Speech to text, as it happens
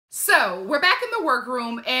So we're back in the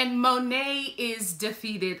workroom and Monet is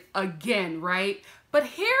defeated again, right? But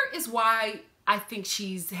here is why I think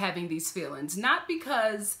she's having these feelings. Not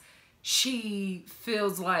because she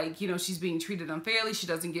feels like, you know, she's being treated unfairly. She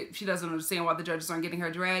doesn't understand why the judges aren't getting her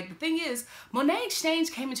drag. The thing is, Monet X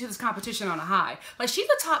Change came into this competition on a high. Like, she's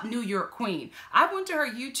a top New York queen. I went to her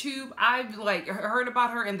YouTube. I've like heard about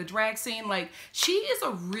her in the drag scene. Like, she is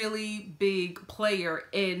a really big player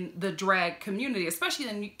in the drag community,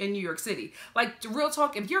 especially in New York City. Like, real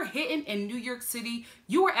talk, if you're hitting in New York City,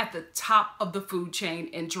 you are at the top of the food chain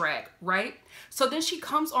in drag, right? So then she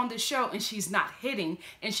comes on this show and she's not hitting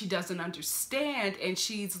and she doesn't understand, and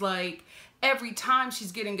she's like, every time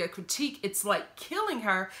she's getting a critique, it's like killing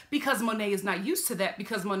her because Monet is not used to that,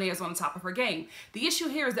 because Monet is on the top of her game. The issue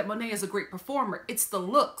here is that Monet is a great performer. It's the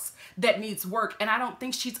looks that needs work, and I don't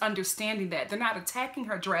think she's understanding that. They're not attacking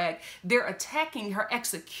her drag. They're attacking her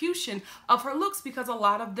execution of her looks, because a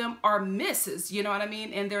lot of them are misses, you know what I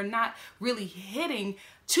mean? And they're not really hitting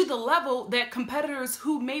to the level that competitors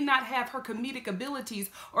who may not have her comedic abilities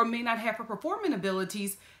or may not have her performing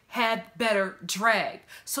abilities had better drag.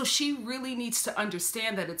 So she really needs to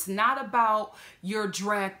understand that it's not about your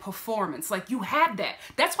drag performance. Like, you have that.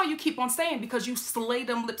 That's why you keep on saying, because you slay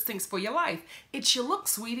them lip syncs for your life. It's your look,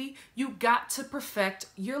 sweetie. You got to perfect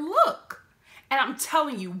your look. And I'm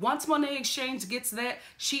telling you, once Monet X Change gets that,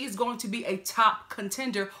 she is going to be a top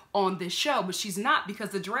contender on this show. But she's not,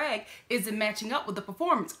 because the drag isn't matching up with the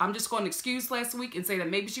performance. I'm just going to excuse last week and say that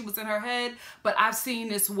maybe she was in her head, but I've seen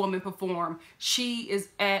this woman perform. She is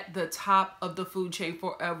at the top of the food chain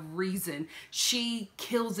for a reason. She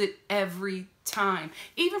kills it every time.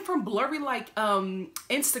 Even from blurry like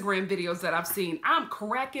Instagram videos that I've seen, I'm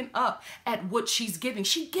cracking up at what she's giving.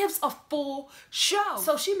 She gives a full show.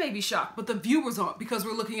 So she may be shocked, but the viewers aren't, because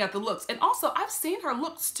we're looking at the looks. And also, I've seen her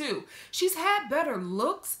looks too. She's had better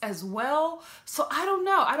looks as well. So I don't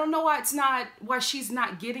know. I don't know why she's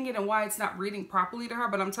not getting it and why it's not reading properly to her.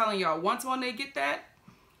 But I'm telling y'all, once Monet get that,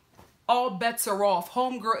 all bets are off.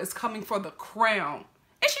 Homegirl is coming for the crown.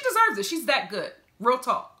 And she deserves it. She's that good. Real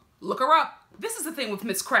talk. Look her up. This is the thing with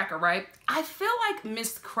Miss Cracker, right? I feel like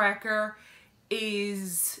Miss Cracker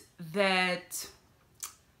is that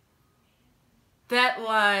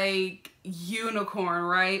like unicorn,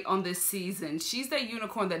 right, on this season. She's that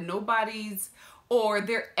unicorn that or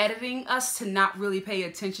they're editing us to not really pay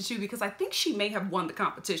attention to, because I think she may have won the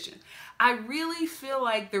competition. I really feel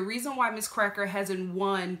like the reason why Miss Cracker hasn't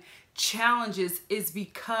won challenges is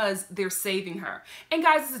because they're saving her. And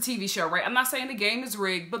guys, it's a TV show, right? I'm not saying the game is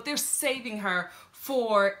rigged, but they're saving her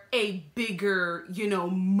for a bigger, you know,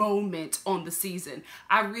 moment on the season.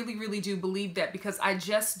 I really, really do believe that, because I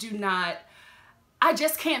just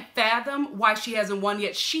can't fathom why she hasn't won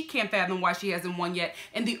yet. She can't fathom why she hasn't won yet.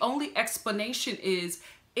 And the only explanation is,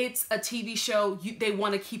 it's a TV show. They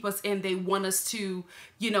want to keep us in. They want us to,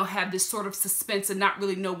 you know, have this sort of suspense and not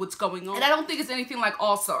really know what's going on. And I don't think it's anything like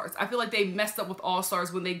All Stars. I feel like they messed up with All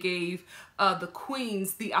Stars when they gave the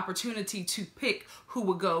queens the opportunity to pick who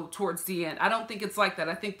would go towards the end. I don't think it's like that.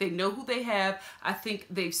 I think they know who they have. I think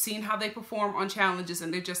they've seen how they perform on challenges,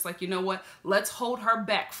 and they're just like, you know what? Let's hold her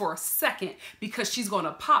back for a second, because she's going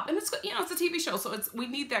to pop. And it's, you know, it's a TV show, so we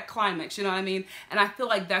need that climax, you know what I mean? And I feel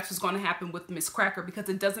like that's what's going to happen with Miss Cracker, because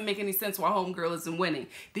it doesn't make any sense why Homegirl isn't winning.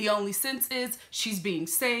 The only sense is she's being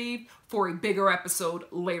saved for a bigger episode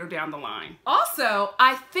later down the line. Also,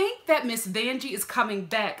 I think that Miss Vanjie is coming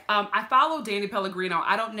back. I follow Danny Pellegrino.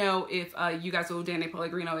 I don't know if you guys know who Danny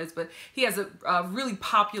Pellegrino is, but he has a really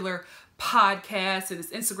popular podcast, and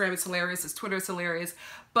his Instagram is hilarious, his Twitter is hilarious.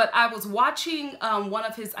 But I was watching one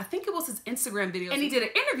of his, I think it was his Instagram videos, and he did an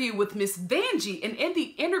interview with Miss Vanjie, and in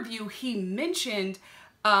the interview he mentioned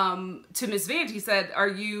to Miss Vanjie, he said, "Are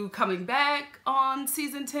you coming back on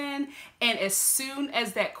season 10? And as soon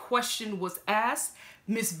as that question was asked,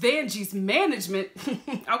 Miss Vanjie's management,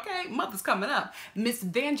 okay, mother's coming up. Miss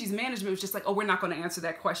Vanjie's management was just like, oh, we're not going to answer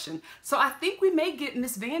that question. So I think we may get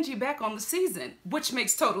Miss Vanjie back on the season, which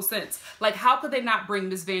makes total sense. Like, how could they not bring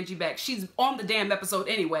Miss Vanjie back? She's on the damn episode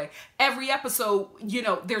anyway. Every episode, you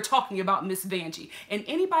know, they're talking about Miss Vanjie. And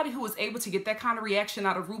anybody who was able to get that kind of reaction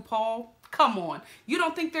out of Rupaul, come on. You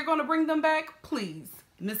don't think they're going to bring them back? Please.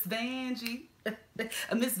 Miss Vanjie.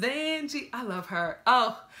 Miss Vanjie, I love her.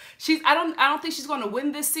 Oh, I don't think she's going to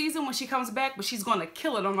win this season when she comes back, but she's going to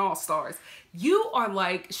kill it on All Stars. You are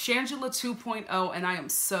like Shangela 2.0, and I am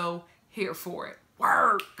so here for it.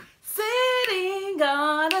 Work. Sitting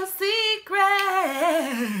on a secret.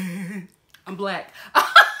 I'm black.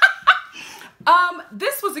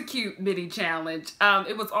 This was a cute mini challenge.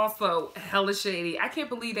 It was also hella shady. I can't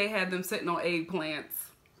believe they had them sitting on eggplants.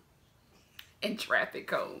 and traffic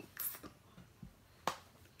cones.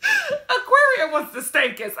 Aquaria wants the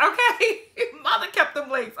steakers, okay? Mother kept them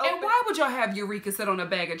legs open. And why would y'all have Eureka sit on a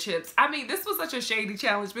bag of chips? I mean, this was such a shady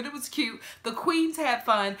challenge, but it was cute. The queens had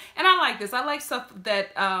fun, and I like this. I like stuff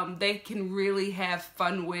that they can really have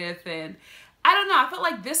fun with, and I don't know, I felt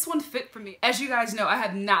like this one fit for me. As you guys know, I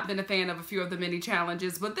have not been a fan of a few of the mini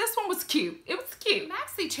challenges, but this one was cute. It was cute. The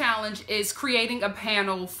Maxi challenge is creating a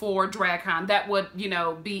panel for DragCon that would, you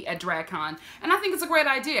know, be at DragCon. And I think it's a great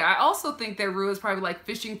idea. I also think that Ru is probably like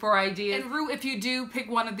fishing for ideas. And Ru, if you do pick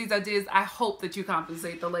one of these ideas, I hope that you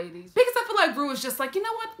compensate the ladies. Because I feel like Ru is just like, you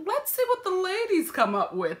know what, let's see what the ladies come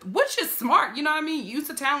up with, which is smart, you know what I mean? Use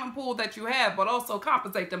the talent pool that you have, but also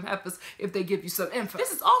compensate them heifers if they give you some info.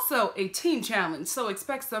 This is also a team challenge, so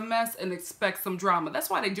expect some mess and expect some drama. That's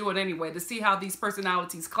why they do it anyway, to see how these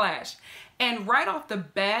personalities clash. And right off the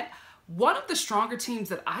bat, one of the stronger teams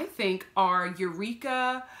that I think are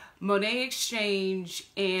Eureka, Monet Exchange,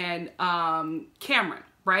 and Cameron,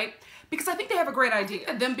 right? Because I think they have a great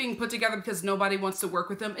idea. Them being put together because nobody wants to work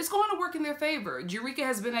with them is going to work in their favor. Eureka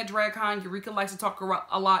has been at DragCon. Eureka likes to talk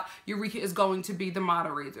a lot. Eureka is going to be the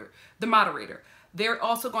moderator. They're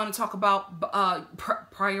also going to talk about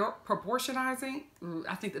proportionizing.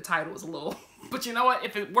 I think the title is a little, but you know what?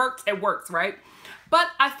 If it works, it works, right? But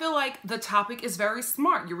I feel like the topic is very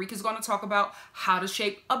smart. Eureka's going to talk about how to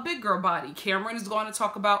shape a big girl body. Cameron is going to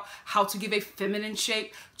talk about how to give a feminine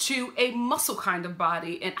shape to a muscle kind of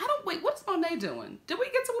body. And wait, what's Monet doing? Did we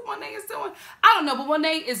get to what Monet is doing? I don't know, but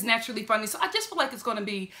Monet is naturally funny. So I just feel like it's going to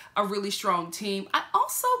be a really strong team. I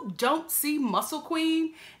also don't see Muscle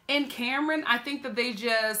Queen in Cameron. I think that they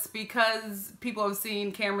just, because people have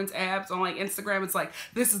seen Cameron's abs on like Instagram, it's like,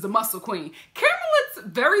 this is the Muscle Queen. Cameron looks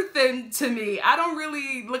very thin to me. I don't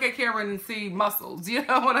really look at Cameron and see muscles, you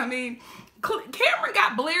know what I mean? Cameron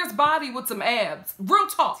got Blair's body with some abs. Real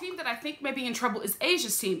talk. The team that I think may be in trouble is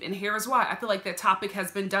Asia's team, and here is why. I feel like that topic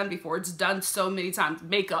has been done before. It's done so many times.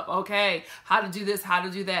 Makeup, okay. How to do this, how to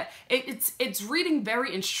do that. It's reading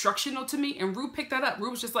very instructional to me, and Ru picked that up. Ru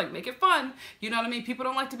was just like, make it fun. You know what I mean? People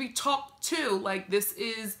don't like to be talked to. Like, this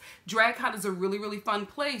is, DragCon is a really, really fun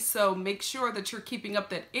place, so make sure that you're keeping up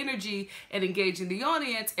that energy and engaging the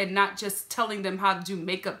audience and not just telling them how to do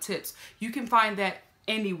makeup tips. You can find that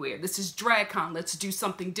anywhere. This is DragCon. Let's do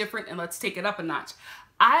something different and let's take it up a notch.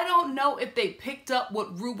 I don't know if they picked up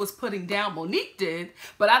what Ru was putting down. Monique did,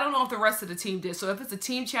 but I don't know if the rest of the team did. So if it's a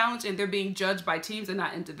team challenge and they're being judged by teams and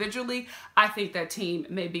not individually, I think that team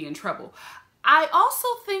may be in trouble. I also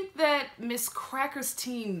think that Miss Cracker's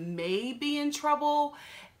team may be in trouble.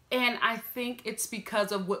 And I think it's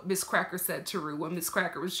because of what Miss Cracker said to Ru, when Miss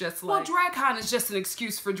Cracker was just like, well, DragCon is just an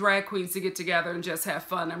excuse for drag queens to get together and just have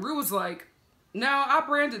fun. And Ru was like, no, I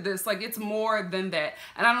branded this like it's more than that.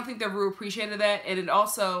 And I don't think that Ru appreciated that. And it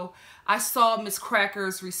also, I saw Miss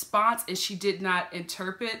Cracker's response and she did not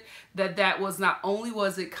interpret that was not only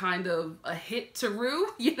was it kind of a hit to Ru,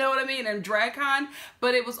 you know what I mean, and DragCon,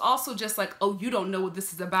 but it was also just like, oh, you don't know what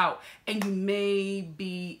this is about and you may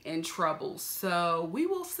be in trouble. So we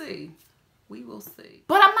will see. We will see.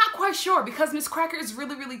 But I'm not quite sure because Miss Cracker is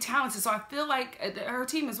really, really talented. So I feel like her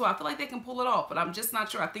team as well, I feel like they can pull it off, but I'm just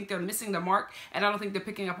not sure. I think they're missing the mark and I don't think they're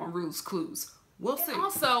picking up on Ru's clues. We'll see. And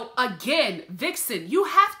also, again, Vixen, you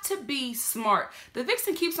have to be smart. The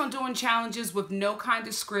Vixen keeps on doing challenges with no kind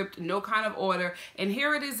of script, no kind of order. And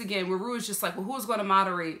here it is again, where Ru is just like, well, who's going to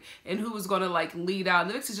moderate and who is going to like lead out? And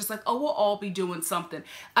the Vixen's just like, oh, we'll all be doing something.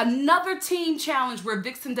 Another team challenge where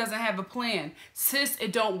Vixen doesn't have a plan. Sis,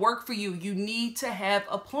 it don't work for you. You need to have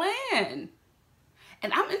a plan.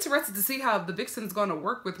 And I'm interested to see how the Vixen is going to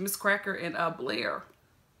work with Miss Cracker and Blair.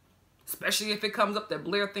 Especially if it comes up that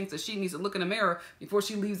Blair thinks that she needs to look in the mirror before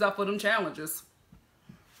she leaves out for them challenges.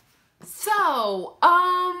 So,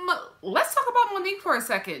 let's talk about Monique for a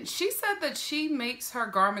second. She said that she makes her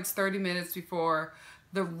garments 30 minutes before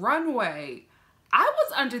the runway. I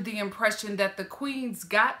was under the impression that the queens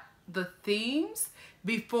got the themes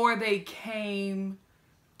before they came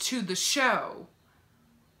to the show.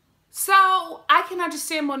 So, I can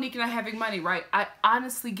understand Monique not having money, right? I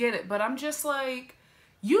honestly get it, but I'm just like,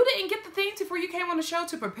 you didn't get the themes before you came on the show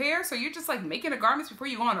to prepare, so you're just like making the garments before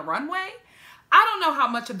you go on a runway? I don't know how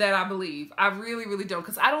much of that I believe. I really, really don't,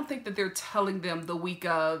 because I don't think that they're telling them the week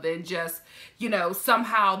of and just, you know,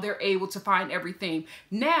 somehow they're able to find everything.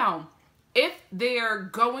 Now, if they're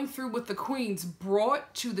going through what the queens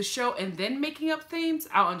brought to the show and then making up themes,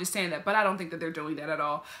 I'll understand that. But I don't think that they're doing that at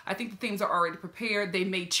all. I think the themes are already prepared. They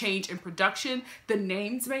may change in production. The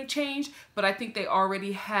names may change, but I think they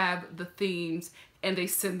already have the themes and they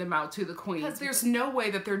send them out to the queen. Because there's no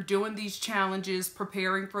way that they're doing these challenges,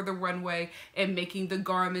 preparing for the runway and making the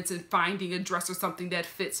garments and finding a dress or something that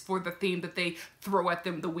fits for the theme that they throw at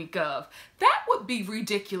them the week of. That would be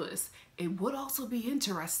ridiculous. It would also be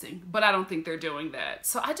interesting, but I don't think they're doing that.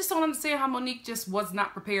 So I just don't understand how Monique just was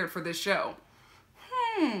not prepared for this show.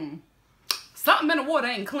 Something in the water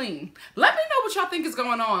ain't clean. Let me know what y'all think is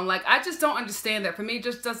going on. Like, I just don't understand that. For me, it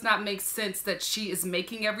just does not make sense that she is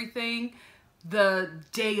making everything the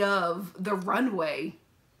day of the runway.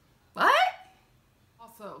 What?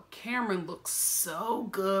 Also, Cameron looks so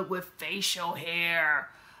good with facial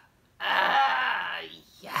hair.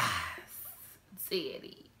 Yes.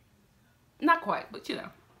 Zeddy. Not quite, but you know.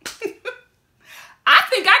 I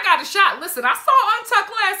think I got a shot. Listen, I saw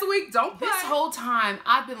Untucked last week. Don't play. This whole time,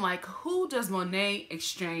 I've been like, who does Monet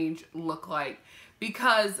Exchange look like?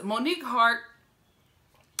 Because Monique Hart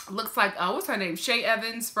looks like, what's her name? Shay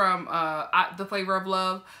Evans from The Flavor of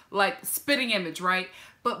Love. Like, spitting image, right?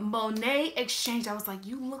 But Monet Exchange, I was like,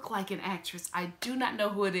 you look like an actress. I do not know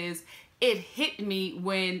who it is. It hit me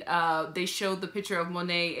when they showed the picture of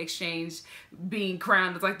Monet Exchange being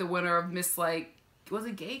crowned as like the winner of Miss, like, was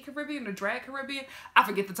it Gay Caribbean or Drag Caribbean? I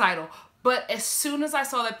forget the title. But as soon as I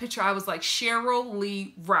saw that picture, I was like, Cheryl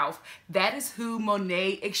Lee Ralph. That is who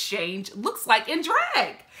Monet Exchange looks like in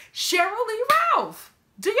drag. Cheryl Lee Ralph.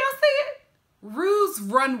 Do y'all see it? Rue's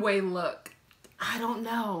runway look. I don't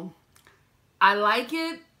know. I like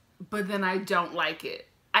it, but then I don't like it.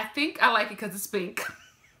 I think I like it because it's pink.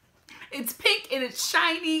 It's pink and it's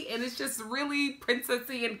shiny and it's just really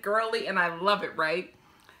princessy and girly and I love it, right?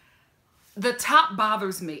 The top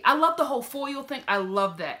bothers me. I love the whole foil thing. I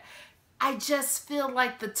love that. I just feel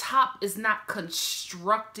like the top is not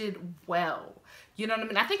constructed well. You know what I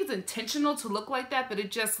mean? I think it's intentional to look like that, but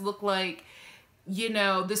it just looked like, you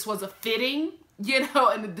know, this was a fitting, you know,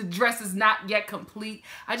 and the dress is not yet complete.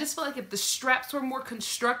 I just feel like if the straps were more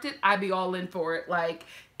constructed, I'd be all in for it. Like,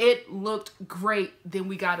 it looked great. Then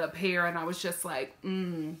we got up here and I was just like,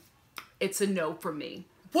 it's a no for me.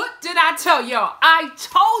 What did I tell y'all? I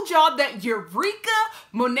told y'all that Eureka,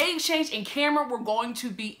 Monet Exchange, and Cameron were going to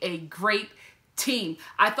be a great team.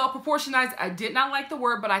 I thought proportionized, I did not like the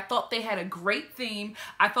word, but I thought they had a great theme.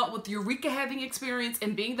 I thought with Eureka having experience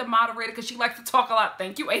and being the moderator, because she likes to talk a lot,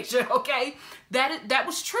 thank you, Asia, okay? That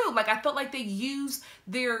was true. Like, I felt like they used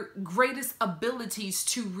their greatest abilities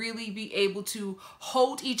to really be able to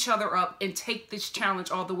hold each other up and take this challenge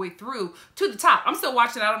all the way through to the top. I'm still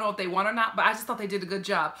watching. I don't know if they won or not, but I just thought they did a good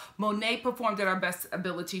job. Monet performed at her best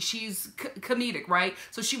ability. She's comedic, right?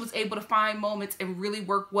 So she was able to find moments and really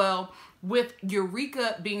work well with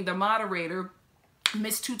Eureka being the moderator.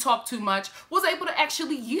 Miss Too Talk Too Much was able to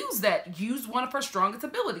actually use one of her strongest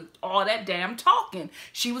abilities, all that damn talking.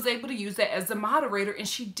 She was able to use that as the moderator and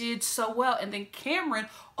she did so well. And then Cameron,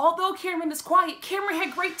 although Cameron is quiet, Cameron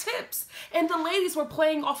had great tips. And the ladies were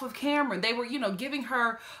playing off of Cameron. They were, you know, giving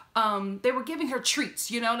her treats,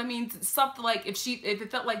 you know what I mean? Something like if it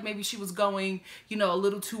felt like maybe she was going, you know, a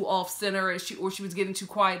little too off center or she was getting too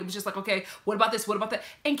quiet, it was just like, okay, what about this? What about that?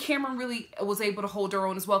 And Cameron really was able to hold her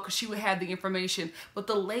own as well because she would have the information. But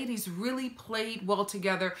the ladies really played well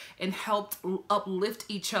together and helped uplift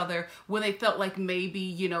each other when they felt like maybe,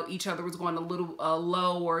 you know, each other was going a little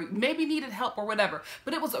low or maybe needed help or whatever.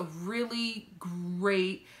 But it was a really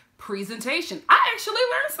great presentation. I actually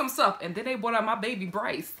learned some stuff. And then they brought out my baby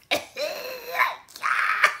Bryce. I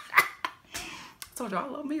told y'all I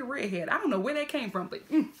love me a redhead. I don't know where that came from, but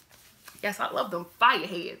yes, I love them fire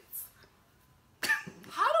heads.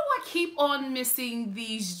 How do I keep on missing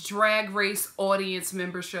these Drag Race audience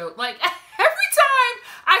member shows? Like, every time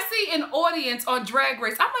I see an audience on Drag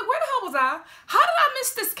Race, I'm like, where the hell was I? How did I miss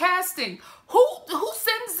this casting? Who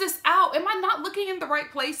sends this out? Am I not looking in the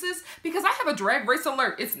right places? Because I have a Drag Race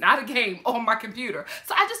alert. It's not a game on my computer.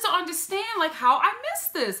 So I just don't understand like how I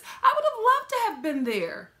missed this. I would have loved to have been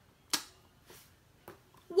there.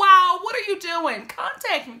 Wow, what are you doing?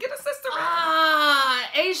 Contact me. Get a sister.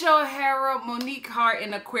 Asia O'Hara, Monique Hart,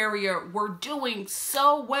 and Aquaria were doing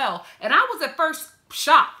so well. And I was at first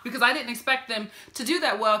shocked because I didn't expect them to do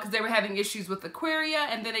that well because they were having issues with Aquaria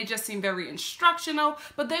and then they just seemed very instructional,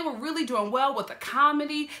 but they were really doing well with the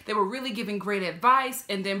comedy. They were really giving great advice,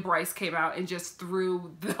 and then Bryce came out and just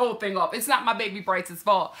threw the whole thing off. It's not my baby Bryce's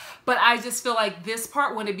fault, but I just feel like this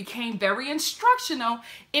part, when it became very instructional,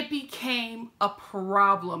 it became a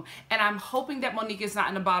problem. And I'm hoping that Monique is not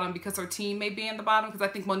in the bottom because her team may be in the bottom, because I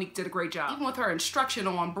think Monique did a great job. Even with her instruction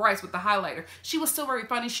on Bryce with the highlighter, she was still very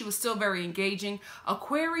funny. She was still very engaging.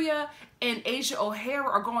 Aquaria and Asia O'Hara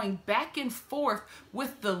are going back and forth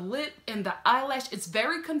with the lip and the eyelash. It's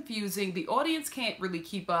very confusing. The audience can't really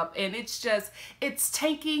keep up, and it's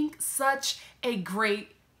taking such a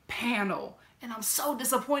great panel. And I'm so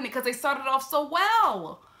disappointed because they started off so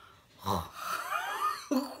well.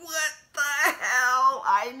 What the hell?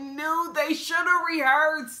 I knew they should have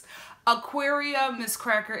rehearsed. Aquaria, Miss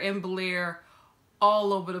Cracker, and Blair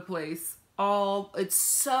all over the place. It's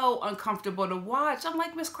so uncomfortable to watch. I'm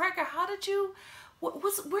like, Miss Cracker, how did you,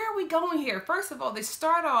 where are we going here? First of all, they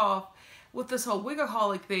start off with this whole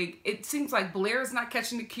wigaholic thing. It seems like Blair is not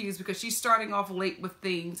catching the cues because she's starting off late with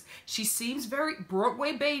things. She seems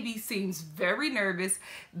Broadway baby seems very nervous.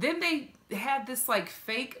 Then they have this like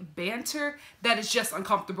fake banter that is just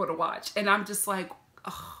uncomfortable to watch. And I'm just like,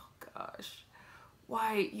 oh gosh.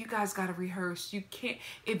 Why, you guys gotta rehearse. You can't,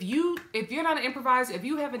 if you're not an improviser, if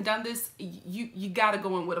you haven't done this, you gotta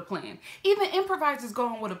go in with a plan. Even improvisers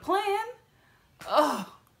go in with a plan. Ugh,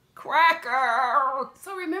 Cracker.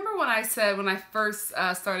 So remember when I said, when I first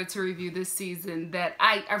started to review this season, that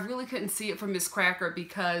I really couldn't see it from Miss Cracker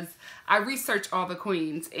because I researched all the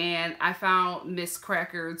queens and I found Miss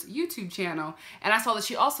Cracker's YouTube channel and I saw that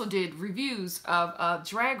she also did reviews of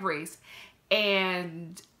Drag Race,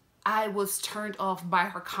 and I was turned off by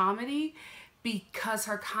her comedy because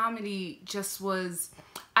her comedy just was,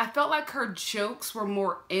 I felt like her jokes were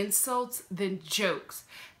more insults than jokes.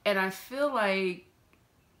 And I feel like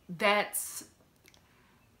that's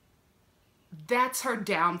her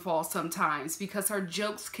downfall sometimes because her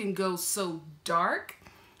jokes can go so dark.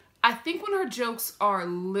 I think when her jokes are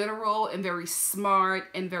literal and very smart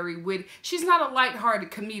and very witty, she's not a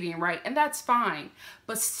lighthearted comedian, right? And that's fine.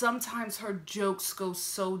 But sometimes her jokes go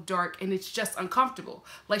so dark and it's just uncomfortable.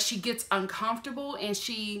 Like she gets uncomfortable and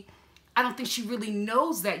I don't think she really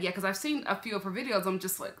knows that yet because I've seen a few of her videos. I'm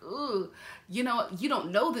just like, ugh, you know, you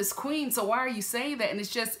don't know this queen, so why are you saying that? And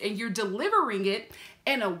it's just, and you're delivering it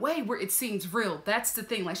in a way where it seems real. That's the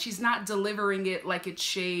thing. Like she's not delivering it like it's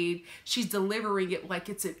shade. She's delivering it like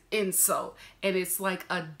it's an insult. And it's like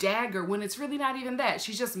a dagger when it's really not even that.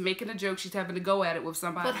 She's just making a joke. She's having to go at it with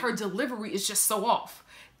somebody. But her delivery is just so off.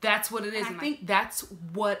 That's what it is. And I think that's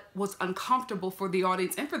what was uncomfortable for the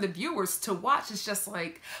audience and for the viewers to watch. It's just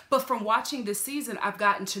like, but from watching this season, I've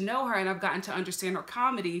gotten to know her and I've gotten to understand her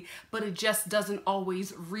comedy, but it just doesn't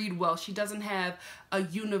always read well. She doesn't have a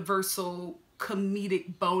universal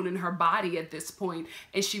comedic bone in her body at this point,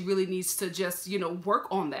 and she really needs to just, you know, work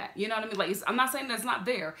on that. You know what I mean? Like, I'm not saying that's not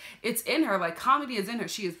there. It's in her. Like, comedy is in her.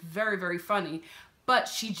 She is very, very funny, but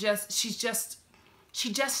she just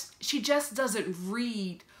doesn't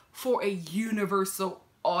read for a universal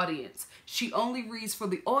audience. She only reads for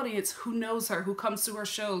the audience who knows her, who comes to her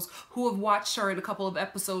shows, who have watched her in a couple of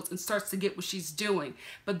episodes and starts to get what she's doing.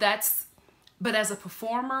 But as a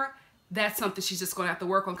performer, that's something she's just going to have to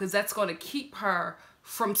work on, because that's going to keep her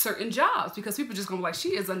from certain jobs, because people are just going to be like, she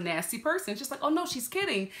is a nasty person. It's just like, oh no, she's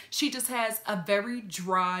kidding. She just has a very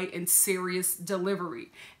dry and serious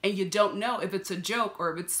delivery, and you don't know if it's a joke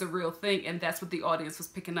or if it's the real thing, and that's what the audience was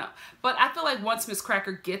picking up. But I feel like once Miss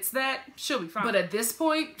Cracker gets that, she'll be fine. But at this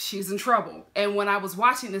point, she's in trouble. And when I was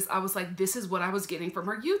watching this, I was like, this is what I was getting from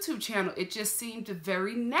her YouTube channel. It just seemed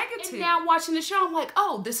very negative. And now watching the show, I'm like,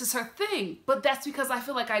 oh, this is her thing. But that's because I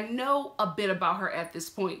feel like I know a bit about her at this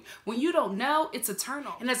point. When you don't know, it's a turn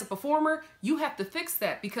off. And as a performer, you have to fix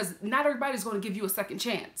that, because not everybody's going to give you a second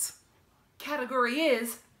chance. Category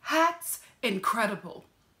is hats incredible.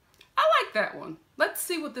 I like that one. Let's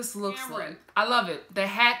see what this looks like. I love it. The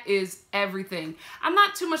hat is everything. I'm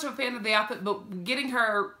not too much of a fan of the outfit, but getting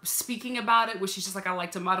her speaking about it, where she's just like, I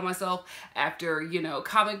like to model myself after, you know,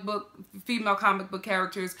 female comic book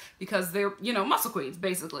characters, because they're, you know, muscle queens,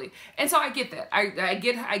 basically. And so I get that. I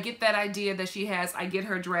get that idea that she has. I get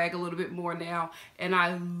her drag a little bit more now, and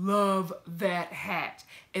I love that hat.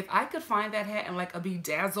 If I could find that hat in like a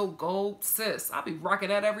bedazzled gold, sis, I'll be rocking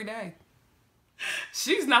that every day.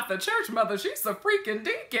 She's not the church mother, she's the freaking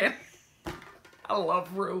deacon. I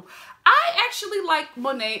love Rue. I actually like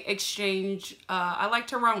Monet Exchange. I liked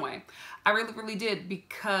her runway. I really, really did,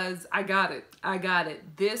 because I got it. I got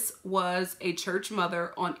it. This was a church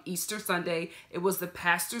mother on Easter Sunday. It was the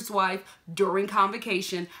pastor's wife during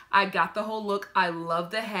convocation. I got the whole look. I love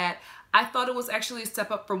the hat. I thought it was actually a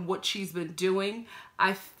step up from what she's been doing.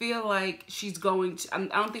 I feel like she's going to, I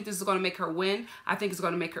don't think this is going to make her win. I think it's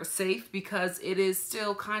going to make her safe, because it is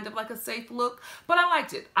still kind of like a safe look. But I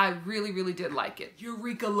liked it. I really, really did like it.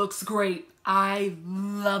 Eureka looks great. I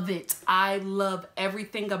love it. I love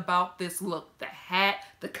everything about this look. The hat,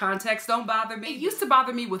 The context don't bother me. It used to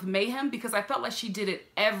bother me with Mayhem because I felt like she did it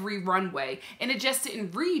every runway and it just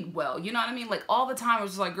didn't read well. You know what I mean? Like all the time I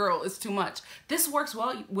was just like, girl, it's too much. This works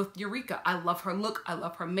well with Eureka. I love her look. I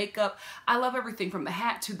love her makeup. I love everything from the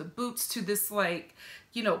hat to the boots to this like,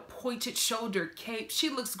 you know, pointed shoulder cape. She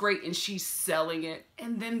looks great and she's selling it.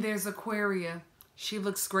 And then there's Aquaria. She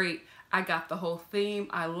looks great. I got the whole theme.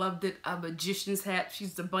 I loved it. A magician's hat.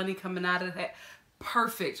 She's the bunny coming out of the hat.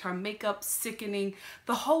 Perfect. Her makeup, sickening.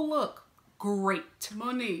 The whole look, great.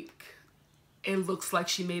 Monique, it looks like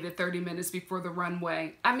she made it 30 minutes before the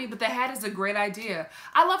runway. I mean, but the hat is a great idea.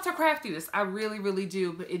 I loved her craftiness. I really, really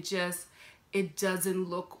do. But it doesn't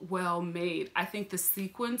look well made. I think the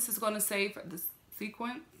sequence is going to save her. The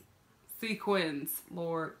sequins,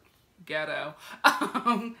 Lord. Ghetto.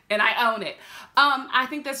 And I own it. I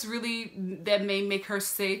think that may make her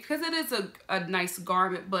safe because it is a nice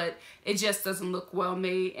garment, but it just doesn't look well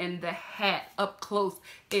made. And the hat up close,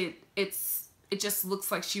 it just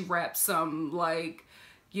looks like she wrapped some like,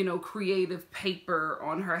 you know, creative paper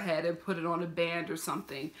on her head and put it on a band or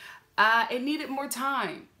something. It needed more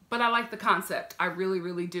time. But I like the concept. I really,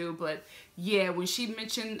 really do. But yeah, when she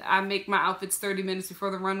mentioned I make my outfits 30 minutes before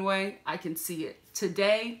the runway, I can see it.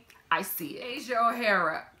 Today, I see it. Asia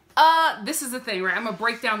O'Hara. This is the thing, right? I'm gonna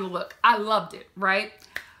break down the look. I loved it, right?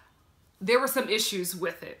 There were some issues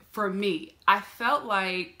with it for me. I felt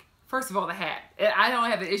like, first of all, the hat. I don't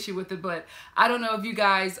have an issue with it, but I don't know if you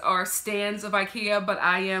guys are stans of IKEA, but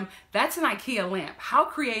I am. That's an IKEA lamp. How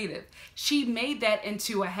creative. She made that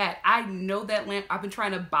into a hat. I know that lamp. I've been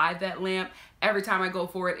trying to buy that lamp. Every time I go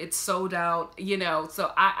for it, it's sold out, you know.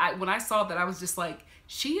 So when I saw that, I was just like,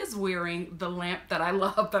 she is wearing the lamp that I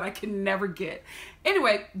love that I can never get.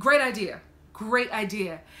 Anyway, great idea. Great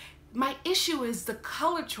idea. My issue is the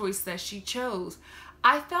color choice that she chose.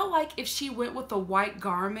 I felt like if she went with a white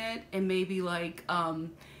garment and maybe like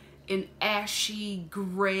an ashy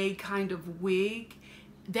gray kind of wig,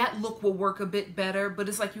 that look will work a bit better. But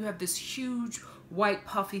it's like you have this huge white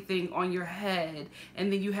puffy thing on your head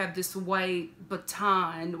and then you have this white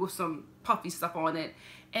baton with some puffy stuff on it.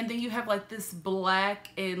 And then you have like this black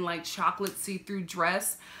and like chocolate see-through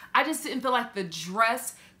dress. I just didn't feel like the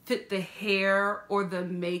dress fit the hair or the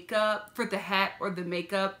makeup, for the hat or the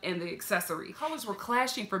makeup and the accessory. Colors were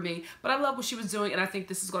clashing for me, but I love what she was doing and I think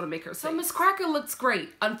this is going to make her safe. So Miss Cracker looks great.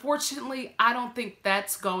 Unfortunately, I don't think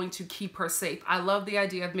that's going to keep her safe. I love the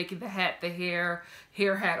idea of making the hat, the hair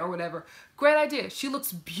hat or whatever. Great idea. She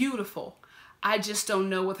looks beautiful. I just don't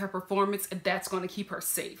know with her performance if that's going to keep her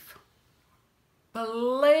safe.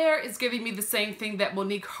 Blair is giving me the same thing that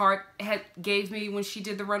Monique Hart gave me when she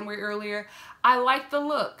did the runway earlier. I like the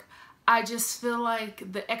look. I just feel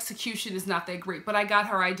like the execution is not that great, but I got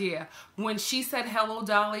her idea. When she said, "Hello,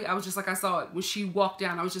 Dolly," I was just like, I saw it. When she walked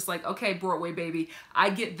down, I was just like, okay, Broadway baby, I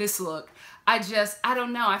get this look. I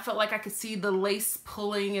don't know. I felt like I could see the lace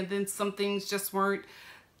pulling and then some things just weren't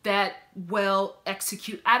that well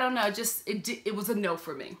executed. I don't know. It was a no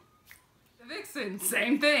for me. Vixen,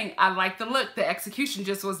 same thing. I like the look. The execution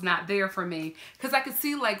just was not there for me because I could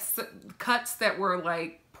see like cuts that were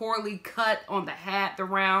like poorly cut on the hat, the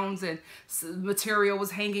rounds, and material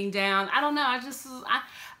was hanging down. I don't know.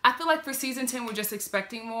 I feel like for season 10 we're just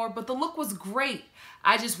expecting more, but the look was great.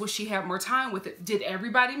 I just wish she had more time with it. Did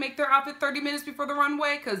everybody make their outfit 30 minutes before the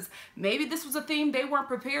runway? Because maybe this was a theme they weren't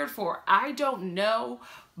prepared for. I don't know,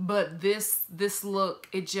 but this look,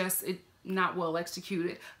 it not well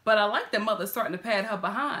executed. But I like that Mother's starting to pad her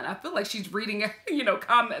behind. I feel like she's reading, you know,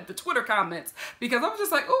 the Twitter comments, because I was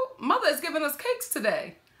just like, oh, Mother is giving us cakes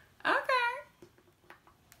today. Okay.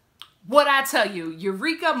 What I tell you,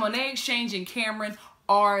 Eureka, Monet Exchange, and Cameron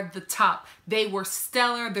are the top. They were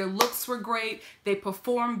stellar. Their looks were great. They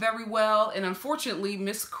performed very well. And unfortunately,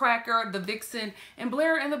 Miss Cracker, the Vixen, and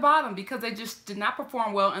Blair in the bottom because they just did not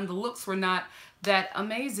perform well and the looks were not that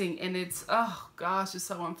amazing. And it's, oh gosh, it's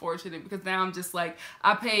so unfortunate because now I'm just like,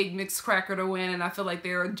 I paid Miss Cracker to win and I feel like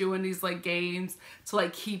they're doing these like games to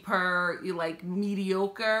like keep her like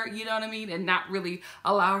mediocre, you know what I mean? And not really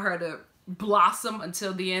allow her to blossom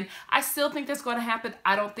until the end. I still think that's going to happen.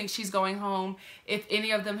 I don't think she's going home. If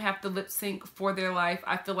any of them have to lip sync for their life,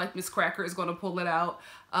 I feel like Miss Cracker is going to pull it out.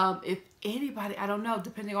 If anybody, I don't know,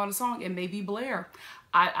 depending on the song, it may be Blair.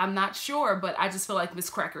 I'm not sure, but I just feel like Miss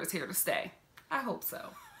Cracker is here to stay. I hope so.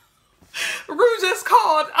 Rue just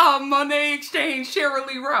called Monet Exchange Sheryl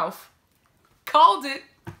Lee Ralph. Called it.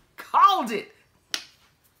 Called it.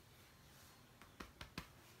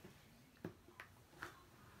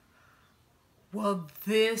 Well,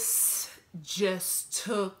 this just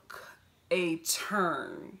took a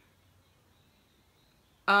turn.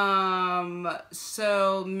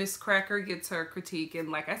 So Miss Cracker gets her critique, and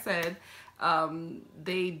like I said,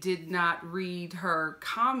 they did not read her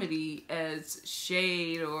comedy as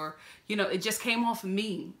shade, or, you know, it just came off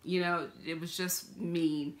mean. You know, it was just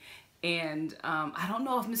mean. And I don't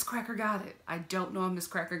know if Miss Cracker got it. I don't know if Miss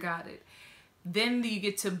Cracker got it. Then you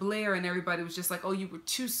get to Blair, and everybody was just like, oh, you were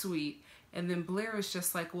too sweet. And then Blair is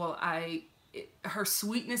just like, well, her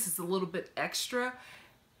sweetness is a little bit extra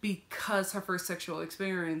because her first sexual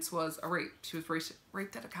experience was a rape. She was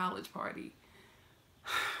raped at a college party.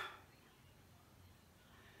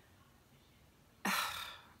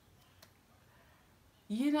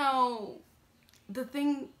 You know, the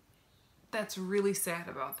thing that's really sad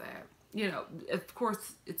about that, you know, of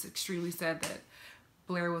course, it's extremely sad that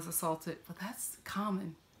Blair was assaulted, but that's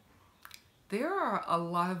common. There are a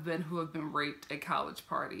lot of men who have been raped at college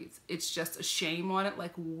parties. It's just a shame on it.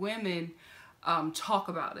 Like, women talk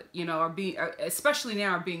about it, you know, especially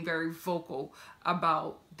now, are being very vocal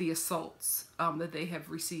about the assaults that they have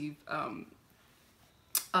received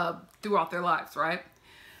throughout their lives, right?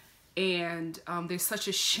 And there's such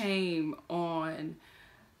a shame on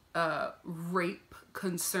rape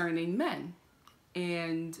concerning men.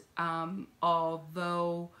 And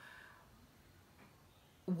although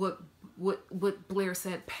what Blair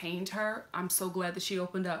said pained her, I'm so glad that she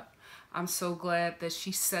opened up. I'm so glad that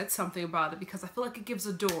she said something about it, because I feel like it gives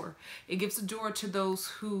a door. It gives a door to those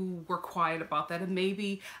who were quiet about that. And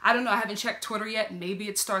maybe, I don't know, I haven't checked Twitter yet. Maybe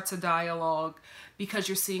it starts a dialogue, because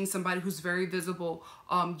you're seeing somebody who's very visible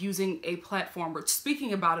using a platform or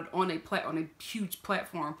speaking about it on a huge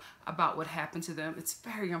platform about what happened to them. It's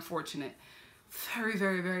very unfortunate. Very,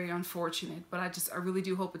 very, very unfortunate. But I really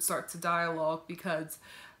do hope it starts a dialogue, because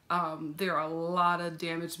there are a lot of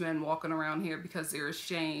damaged men walking around here because they're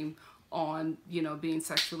ashamed on, you know, being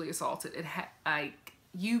sexually assaulted.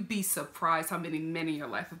 You'd be surprised how many men in your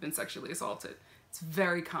life have been sexually assaulted. It's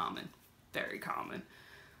very common. Very common.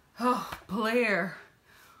 Oh, Blair.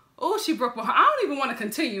 Oh, she broke my heart. I don't even want to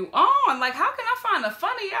continue on. Like, how can I find the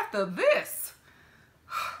funny after this?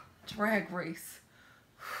 Drag Race.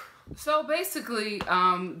 So basically,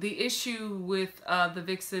 the issue with the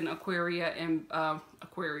Vixen Aquaria and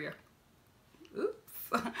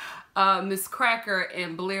Miss Cracker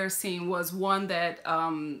and Blair scene was one that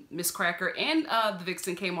Miss Cracker and the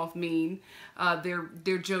Vixen came off mean.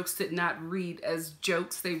 Their jokes did not read as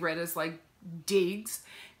jokes; they read as like digs.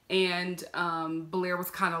 And Blair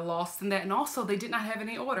was kind of lost in that. And also, they did not have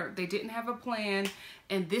any order. They didn't have a plan.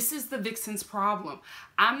 And this is the Vixen's problem.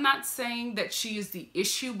 I'm not saying that she is the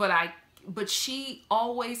issue, but she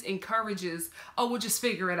always encourages, oh, we'll just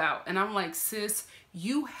figure it out. And I'm like, sis,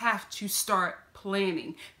 you have to start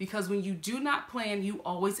planning. Because when you do not plan, you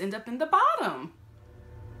always end up in the bottom.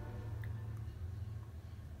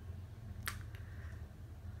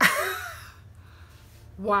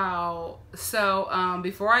 Wow. So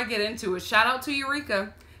before I get into it, shout out to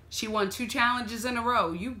Eureka. She won 2 challenges in a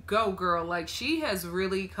row. You go, girl. Like, she has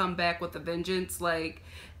really come back with a vengeance. Like,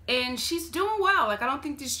 and she's doing well. Like, I don't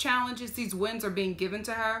think these challenges, these wins are being given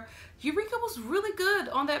to her. Eureka was really good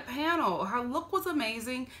on that panel. Her look was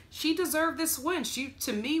amazing. She deserved this win. She,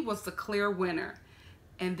 to me, was the clear winner.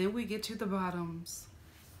 And then we get to the bottoms.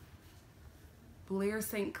 Blair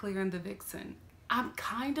St. Clair and the Vixen. I'm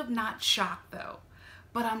kind of not shocked, though.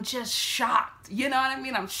 But I'm just shocked. You know what I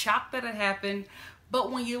mean? I'm shocked that it happened.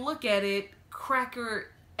 But when you look at it,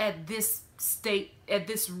 Cracker at this state, at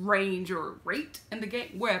this range or rate in the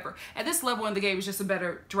game, wherever, at this level in the game is just a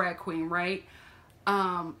better drag queen, right?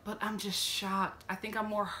 But I'm just shocked. I think I'm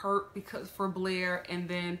more hurt because for Blair, and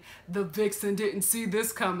then the Vixen didn't see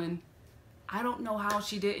this coming. I don't know how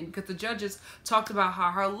she didn't, because the judges talked about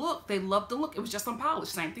how her look, they loved the look. It was just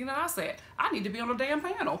unpolished. Same thing that I said. I need to be on a damn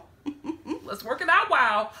panel. Let's work it out,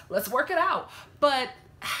 wow. Let's work it out. But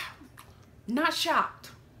not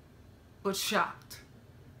shocked, but shocked.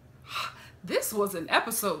 This was an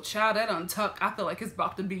episode, child, that Untucked. I feel like it's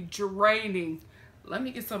about to be draining. Let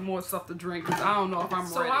me get some more stuff to drink, because I don't know if I'm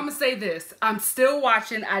ready. So I'm going to say this. I'm still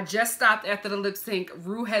watching. I just stopped after the lip sync.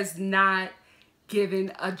 Rue has not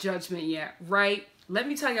given a judgment yet, right? Let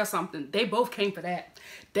me tell y'all something. They both came for that.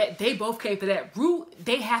 They both came for that. Rue,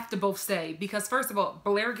 they have to both stay, because first of all,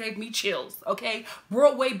 Blair gave me chills, okay?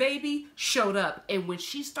 Broadway Baby showed up, and when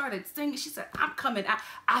she started singing, she said, I'm coming out.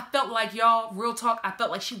 I felt like, y'all, real talk, I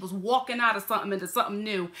felt like she was walking out of something into something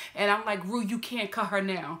new, and I'm like, Rue, you can't cut her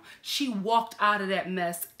now. She walked out of that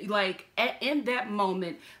mess. Like, in that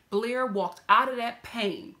moment, Blair walked out of that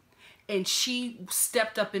pain, and she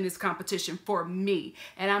stepped up in this competition for me.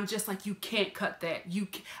 And I'm just like, you can't cut that.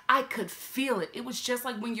 I could feel it. It was just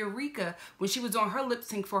like when Eureka, when she was on her lip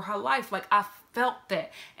sync for her life, like I felt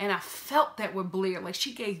that. And I felt that with Blair. Like,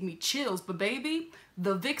 she gave me chills. But baby,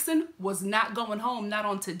 the vixen was not going home, not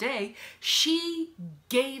on today. She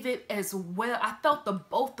gave it as well. I felt the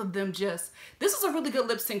both of them just, this is a really good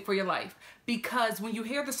lip sync for your life. Because when you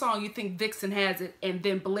hear the song, you think Vixen has it, and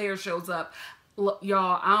then Blair shows up. Look,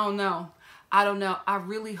 y'all, I don't know. I don't know. I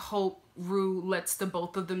really hope Ru lets the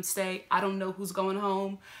both of them stay. I don't know who's going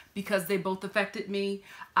home because they both affected me.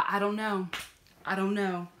 I don't know. I don't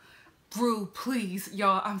know. Ru, please,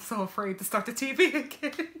 y'all, I'm so afraid to start the TV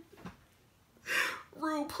again.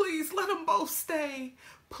 Ru, please, let them both stay.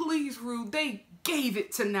 Please, Ru, they gave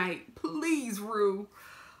it tonight. Please, Ru.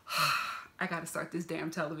 I gotta start this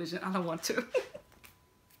damn television. I don't want to.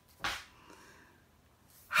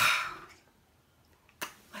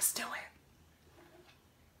 Let's do it.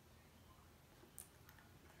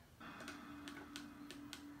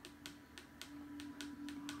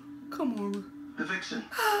 Come on, Ru. The vixen.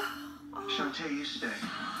 Shantae, you stay.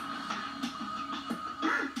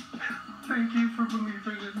 Thank you for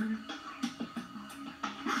believing in me.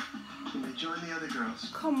 You may join the other girls.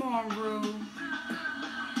 Come on, Ru.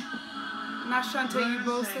 Not Shantae, you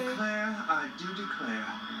both say. Claire, I do declare.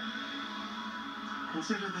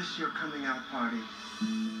 Consider this your coming out party.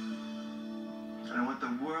 And I want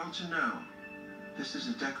the world to know this is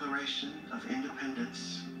a declaration of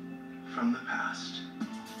independence from the past.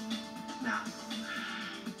 Now,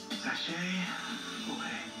 sachet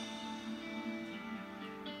away.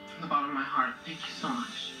 From the bottom of my heart, thank you so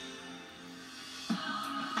much.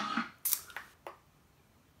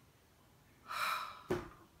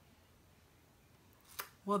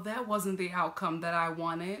 Well, that wasn't the outcome that I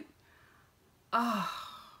wanted.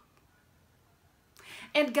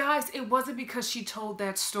 And guys, it wasn't because she told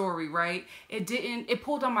that story, right? It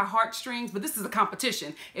pulled on my heartstrings, but this is a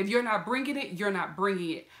competition. If you're not bringing it, you're not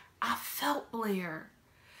bringing it. I felt Blair.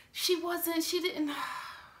 She didn't.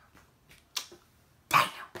 Damn.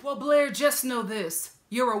 Well, Blair, just know this.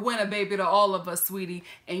 You're a winner, baby, to all of us, sweetie.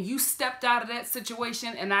 And you stepped out of that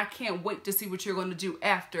situation, and I can't wait to see what you're going to do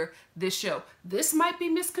after this show. This might be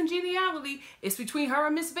Miss Congeniality. It's between her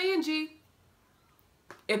and Miss Vanjie.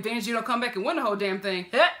 If Vanjie don't come back and win the whole damn thing.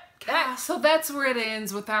 So that's where it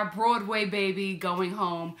ends with our Broadway baby going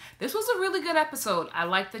home. This was a really good episode. I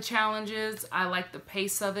liked the challenges. I liked the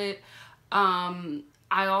pace of it. I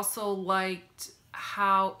also liked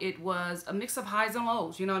how it was a mix of highs and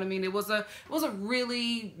lows. You know what I mean? It was a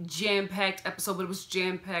really jam-packed episode, but it was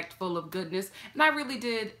jam-packed full of goodness. And I really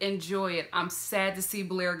did enjoy it. I'm sad to see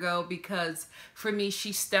Blair go because for me,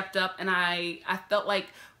 she stepped up, and I felt like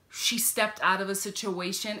she stepped out of a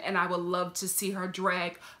situation, and I would love to see her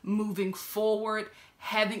drag moving forward,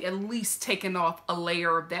 having at least taken off a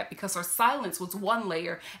layer of that, because her silence was one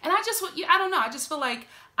layer. And I don't know, I just feel like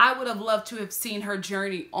I would have loved to have seen her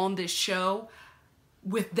journey on this show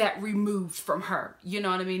with that removed from her, you know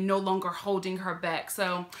what I mean? No longer holding her back.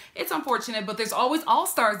 So it's unfortunate, but there's always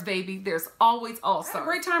all-stars, baby. There's always all-stars.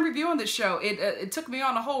 Great time reviewing this show. It took me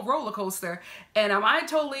on a whole roller coaster, and I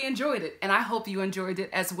totally enjoyed it, and I hope you enjoyed it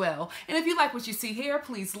as well. And if you like what you see here,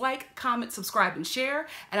 please like, comment, subscribe, and share,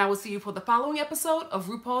 and I will see you for the following episode of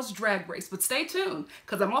RuPaul's Drag Race. But stay tuned,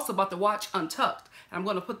 because I'm also about to watch Untucked. I'm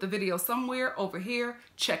going to put the video somewhere over here.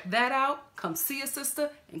 Check that out. Come see a sister,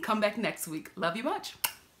 and come back next week. Love you much.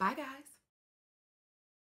 Bye, guys.